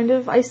 They're kind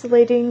of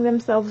isolating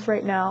themselves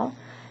right now.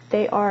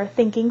 They are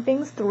thinking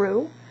things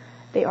through.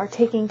 They are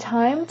taking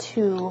time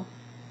to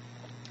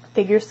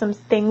figure some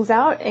things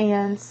out.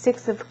 And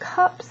Six of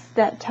Cups,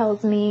 that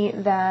tells me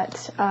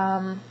that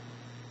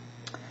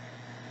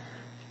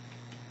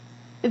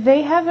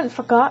they haven't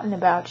forgotten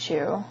about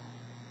you.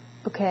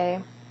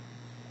 Okay?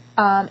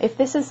 If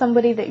this is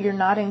somebody that you're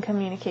not in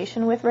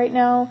communication with right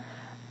now,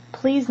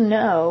 please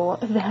know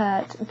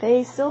that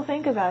they still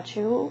think about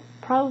you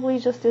probably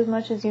just as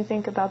much as you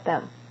think about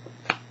them.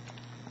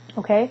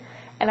 Okay?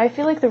 And I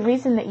feel like the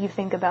reason that you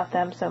think about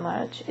them so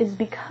much is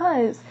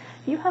because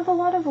you have a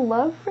lot of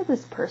love for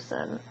this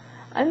person.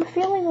 I'm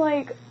feeling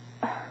like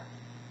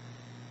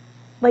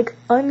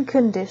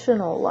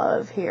unconditional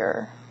love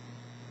here.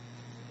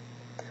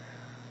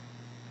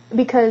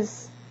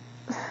 Because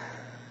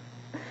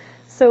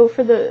so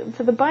for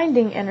the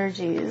binding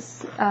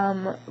energies,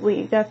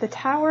 we got the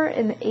Tower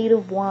and the Eight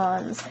of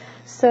Wands.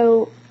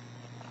 So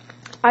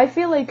I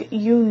feel like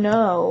you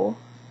know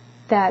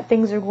that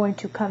things are going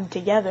to come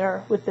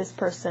together with this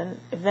person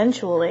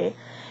eventually.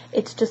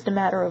 It's just a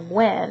matter of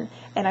when.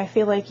 And I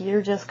feel like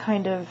you're just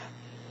kind of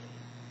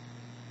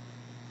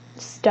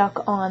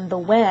stuck on the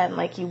when.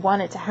 Like, you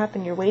want it to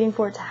happen. You're waiting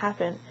for it to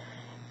happen.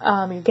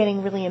 You're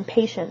getting really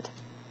impatient.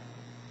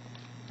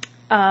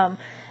 And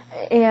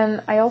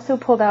I also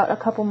pulled out a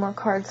couple more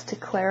cards to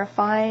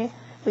clarify.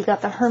 We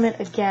got the Hermit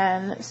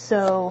again.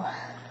 So,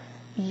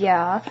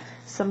 yeah,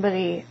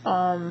 somebody,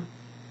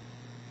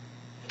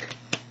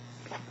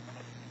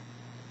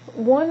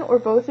 one or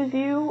both of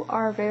you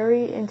are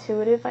very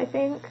intuitive, I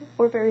think,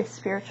 or very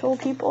spiritual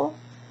people.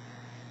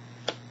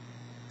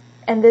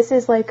 And this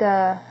is like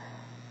an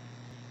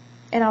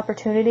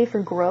opportunity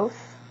for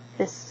growth,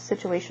 this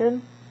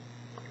situation.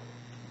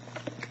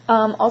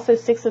 Also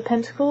 6 of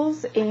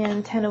Pentacles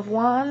and 10 of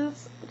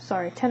Wands,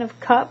 10 of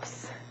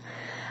Cups.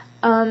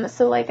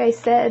 So like I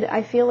said,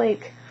 I feel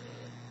like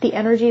the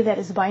energy that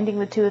is binding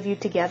the two of you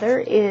together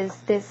is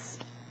this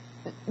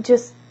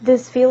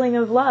feeling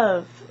of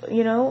love,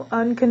 you know,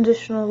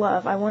 unconditional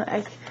love.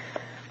 I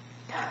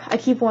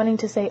keep wanting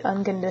to say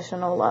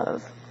unconditional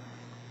love.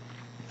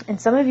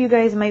 And some of you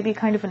guys might be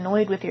kind of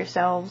annoyed with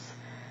yourselves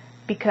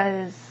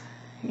because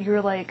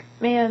you're like,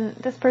 man,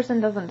 this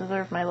person doesn't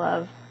deserve my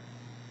love.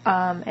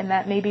 And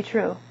that may be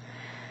true,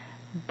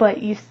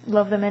 but you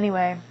love them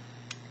anyway.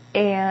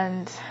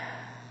 And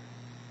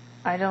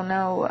I don't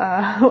know,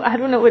 I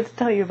don't know what to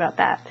tell you about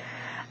that.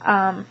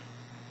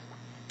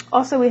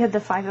 Also, we had the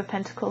 5 of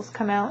Pentacles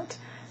come out.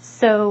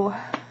 So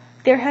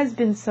there has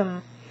been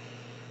some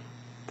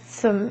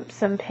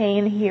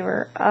pain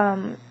here.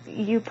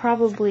 You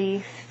probably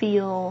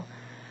feel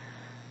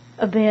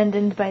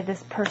abandoned by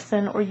this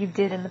person, or you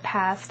did in the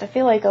past. I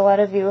feel like a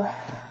lot of you,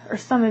 or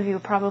some of you,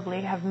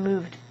 probably have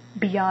moved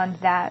beyond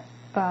that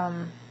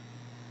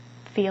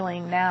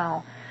feeling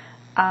now.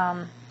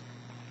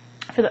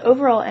 For the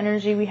overall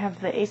energy, we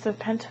have the Ace of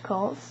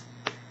Pentacles.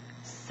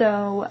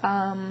 So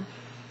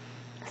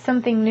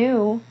something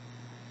new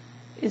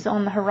is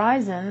on the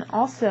horizon.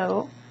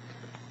 Also,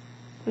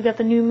 we got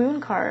the new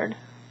Moon card.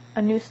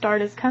 A new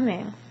start is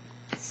coming.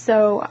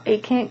 So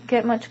it can't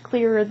get much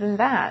clearer than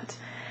that.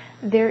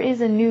 There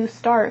is a new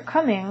start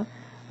coming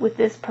with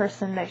this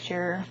person that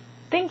you're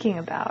thinking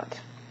about.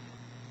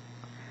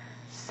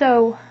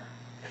 So,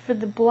 for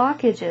the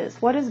blockages,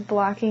 what is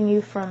blocking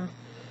you from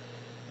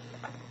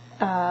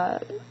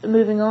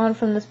moving on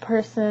from this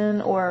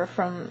person, or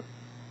from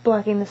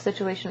blocking the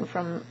situation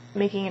from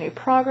making any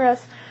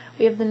progress?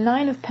 We have the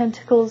 9 of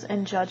Pentacles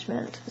and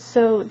Judgment.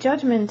 So,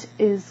 Judgment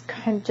is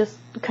kind of just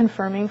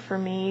confirming for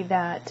me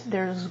that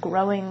there's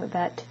growing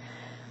that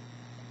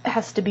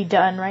has to be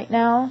done right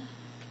now.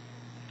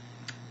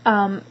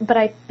 But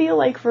I feel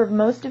like for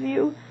most of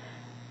you,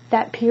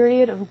 that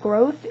period of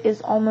growth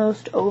is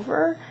almost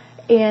over,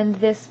 and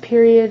this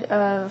period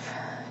of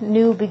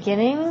new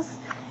beginnings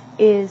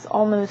is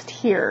almost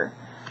here,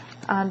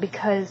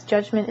 because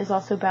Judgment is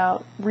also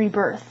about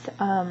rebirth,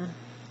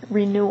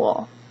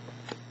 renewal.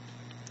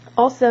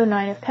 Also,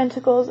 9 of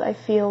Pentacles, I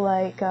feel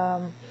like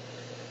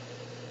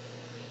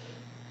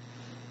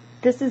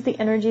this is the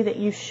energy that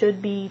you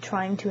should be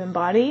trying to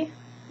embody,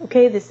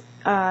 okay? This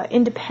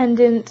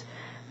independent,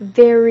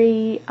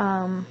 very,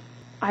 I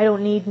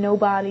don't need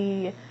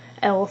nobody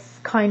else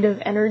kind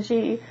of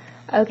energy,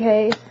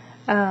 okay?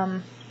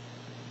 The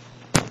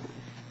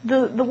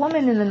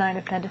woman in the 9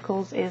 of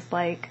Pentacles is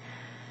like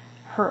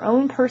her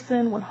own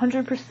person,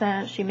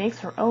 100%. She makes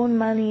her own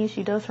money.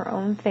 She does her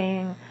own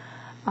thing.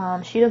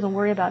 She doesn't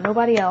worry about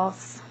nobody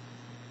else.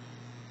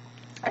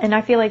 And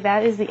I feel like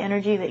that is the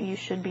energy that you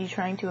should be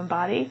trying to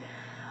embody.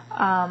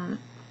 And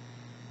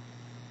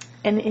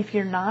if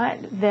you're not,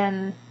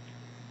 then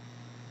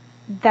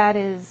that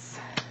is,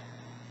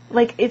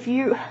 like, if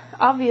you,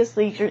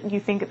 obviously you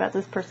think about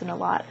this person a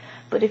lot,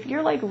 but if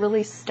you're like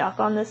really stuck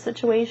on this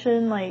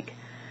situation, like,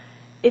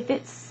 if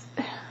it's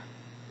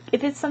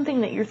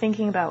something that you're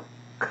thinking about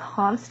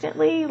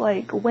constantly,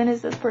 like, when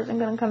is this person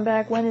going to come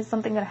back? When is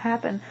something going to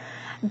happen?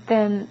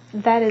 Then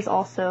that is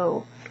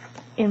also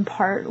in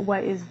part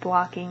what is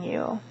blocking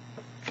you.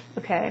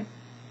 Okay.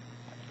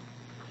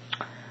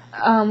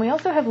 We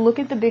also have look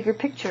at the bigger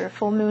picture,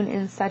 full moon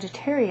in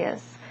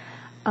Sagittarius.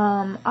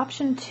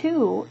 Option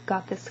 2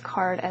 got this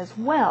card as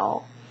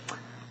well.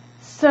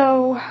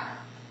 So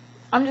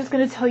I'm just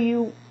going to tell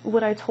you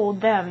what I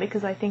told them,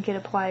 because I think it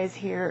applies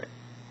here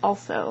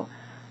also.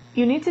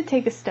 You need to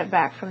take a step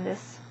back from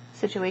this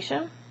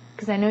situation,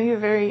 because I know you're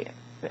very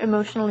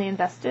emotionally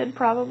invested,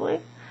 probably.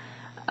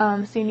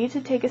 So you need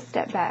to take a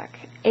step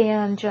back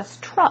and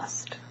just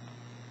trust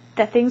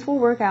that things will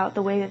work out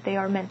the way that they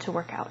are meant to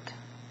work out.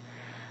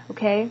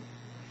 Okay?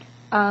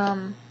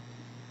 The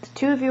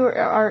two of you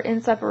are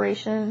in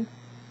separation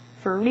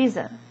for a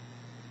reason.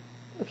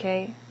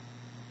 Okay?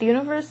 The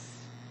universe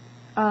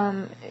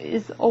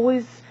is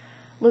always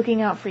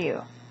looking out for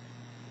you.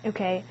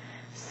 Okay?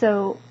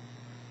 So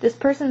this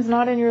person's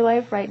not in your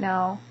life right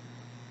now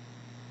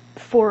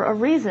for a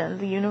reason.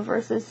 The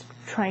universe is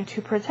trying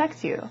to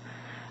protect you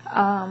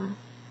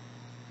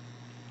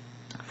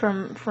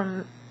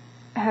from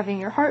having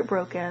your heart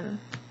broken.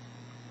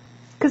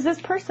 Because this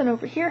person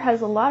over here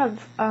has a lot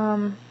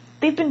of,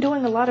 they've been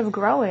doing a lot of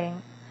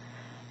growing.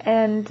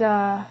 And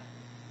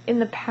in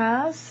the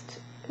past,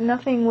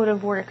 nothing would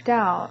have worked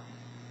out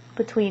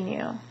between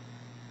you.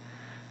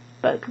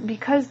 But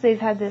because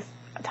they've had this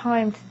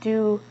time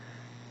to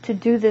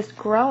do this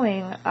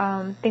growing,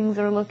 things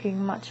are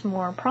looking much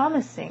more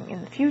promising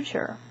in the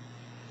future.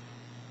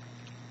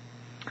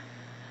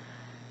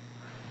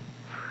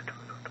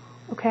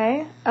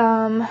 Okay,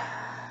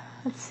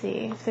 let's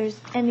see if there's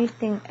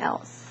anything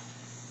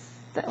else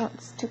that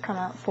wants to come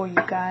out for you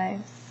guys.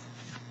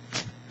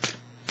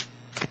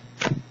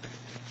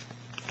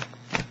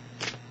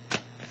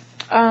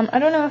 I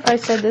don't know if I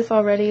said this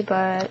already,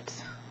 but,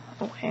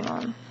 oh, hang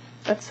on,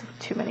 that's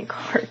too many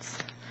cards.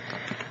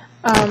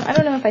 I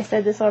don't know if I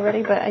said this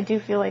already, but I do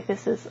feel like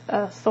this is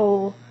a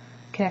soul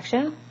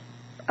connection.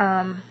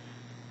 I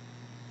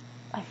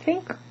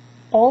think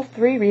all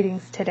 3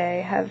 readings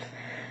today have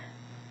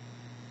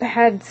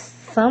had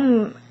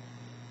some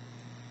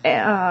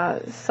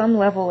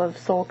level of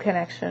soul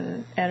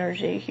connection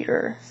energy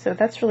here, so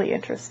that's really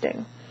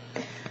interesting.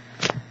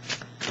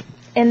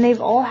 And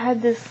they've all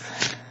had this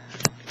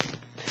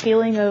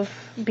feeling of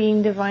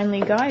being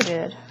divinely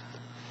guided.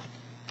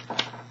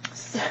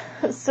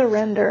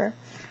 Surrender.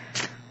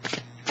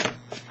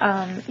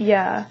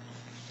 Yeah.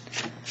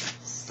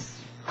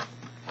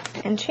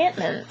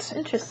 Enchantment.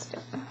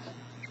 Interesting.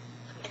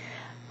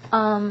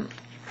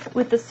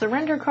 With the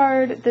surrender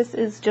card, this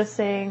is just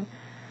saying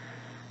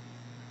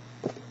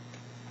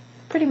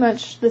pretty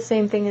much the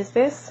same thing as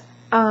this.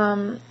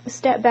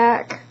 Step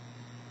back,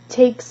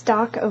 take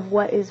stock of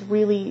what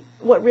really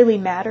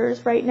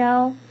matters right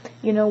now.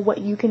 You know, what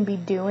you can be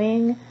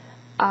doing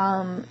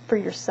for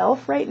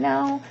yourself right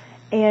now,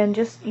 and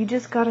you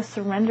just gotta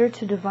surrender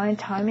to divine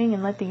timing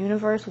and let the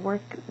universe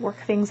work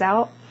things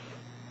out,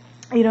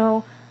 you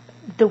know,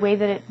 the way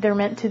that they're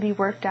meant to be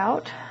worked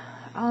out.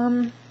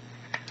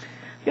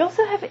 We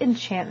also have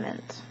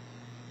enchantment.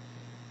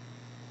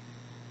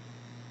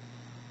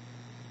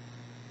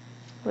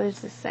 What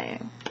is this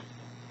saying?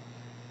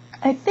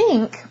 I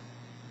think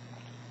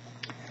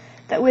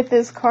that with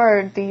this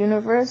card, the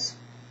universe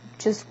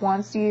just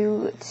wants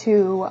you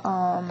to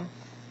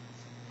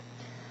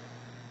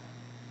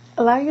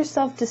allow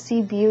yourself to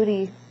see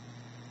beauty,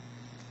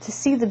 to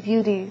see the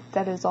beauty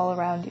that is all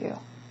around you.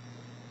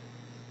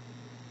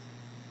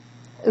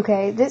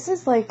 Okay, this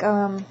is like,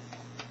 I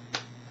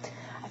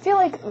feel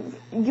like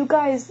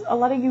a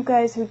lot of you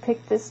guys who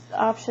picked this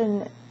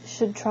option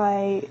should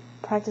try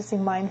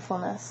practicing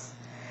mindfulness.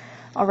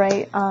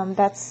 Alright,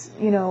 that's,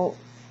 you know,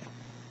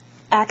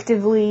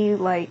 actively,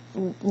 like,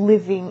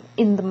 living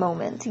in the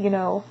moment, you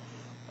know,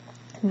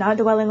 not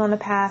dwelling on the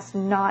past,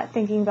 not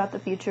thinking about the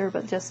future,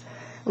 but just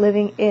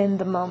living in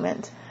the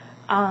moment.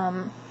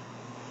 And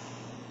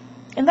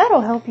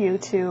that'll help you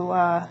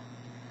to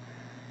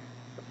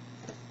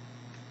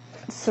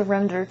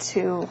surrender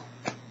to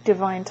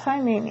divine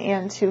timing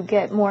and to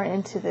get more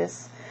into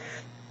this,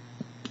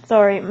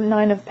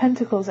 9 of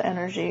Pentacles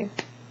energy,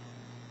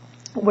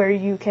 where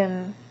you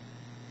can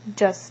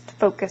just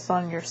focus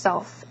on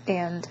yourself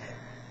and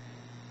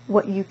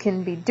what you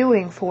can be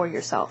doing for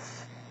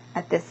yourself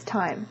at this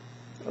time.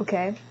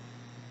 Okay?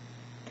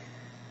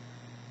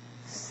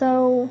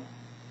 So,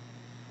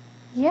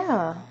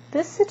 yeah,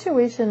 this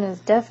situation is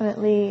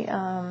definitely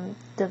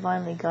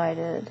divinely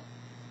guided.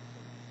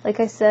 Like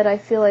I said, I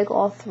feel like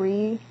all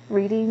 3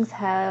 readings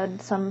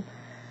had some,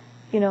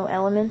 you know,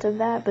 element of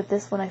that, but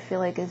this one I feel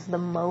like is the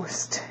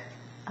most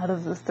out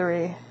of the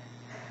 3.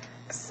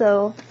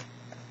 So,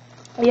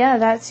 yeah,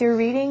 that's your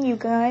reading, you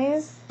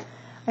guys.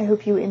 I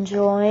hope you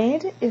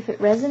enjoyed. If it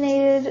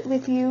resonated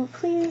with you,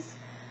 please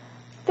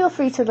feel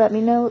free to let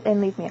me know and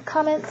leave me a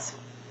comment.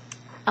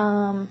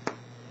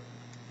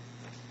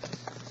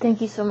 Thank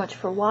you so much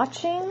for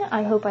watching.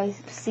 I hope I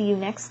see you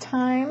next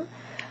time.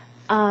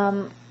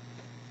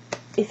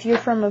 If you're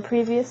from a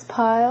previous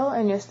pile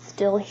and you're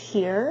still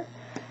here,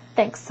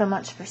 thanks so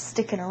much for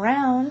sticking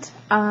around.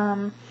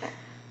 I'm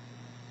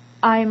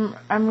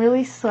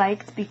really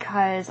psyched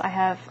because I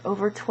have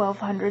over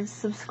 1,200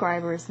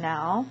 subscribers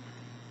now,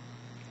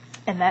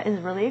 and that is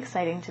really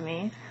exciting to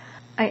me.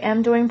 I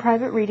am doing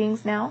private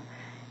readings now.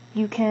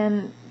 You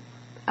can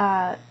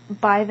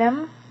buy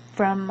them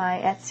from my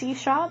Etsy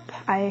shop.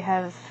 I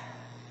have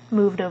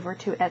moved over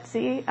to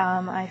Etsy.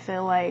 I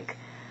feel like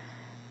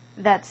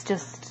that's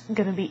just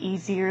going to be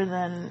easier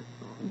than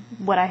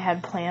what I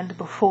had planned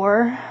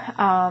before.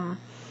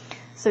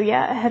 So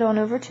yeah, head on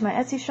over to my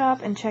Etsy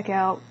shop and check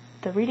out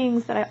the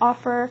readings that I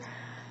offer.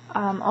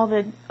 All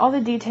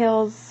the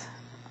details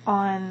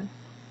on,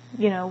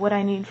 you know, what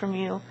I need from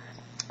you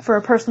for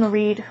a personal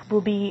read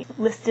will be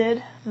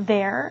listed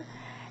there,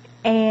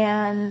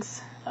 and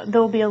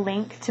there'll be a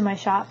link to my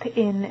shop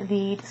in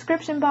the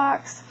description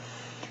box.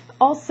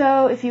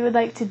 Also, if you would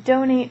like to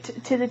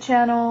donate to the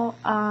channel,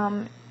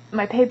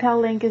 my PayPal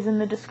link is in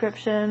the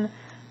description.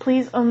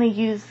 Please only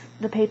use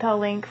the PayPal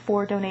link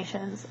for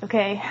donations,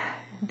 okay?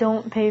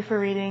 Don't pay for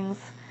readings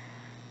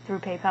through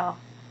PayPal.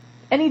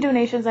 any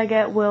donations I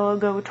get will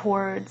go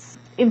towards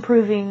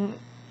improving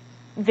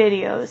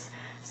videos.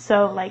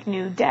 So like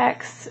new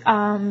decks,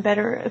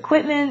 better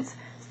equipment,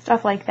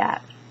 stuff like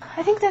that.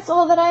 I think that's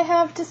all that I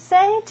have to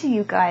say to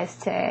you guys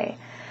today.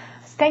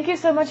 Thank you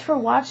so much for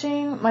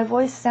watching. My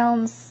voice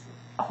sounds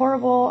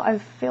horrible. I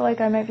feel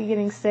like I might be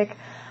getting sick.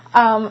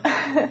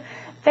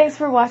 Thanks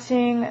for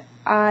watching.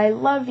 I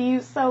love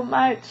you so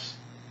much,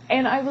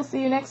 and I will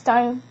see you next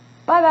time.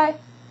 Bye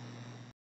bye.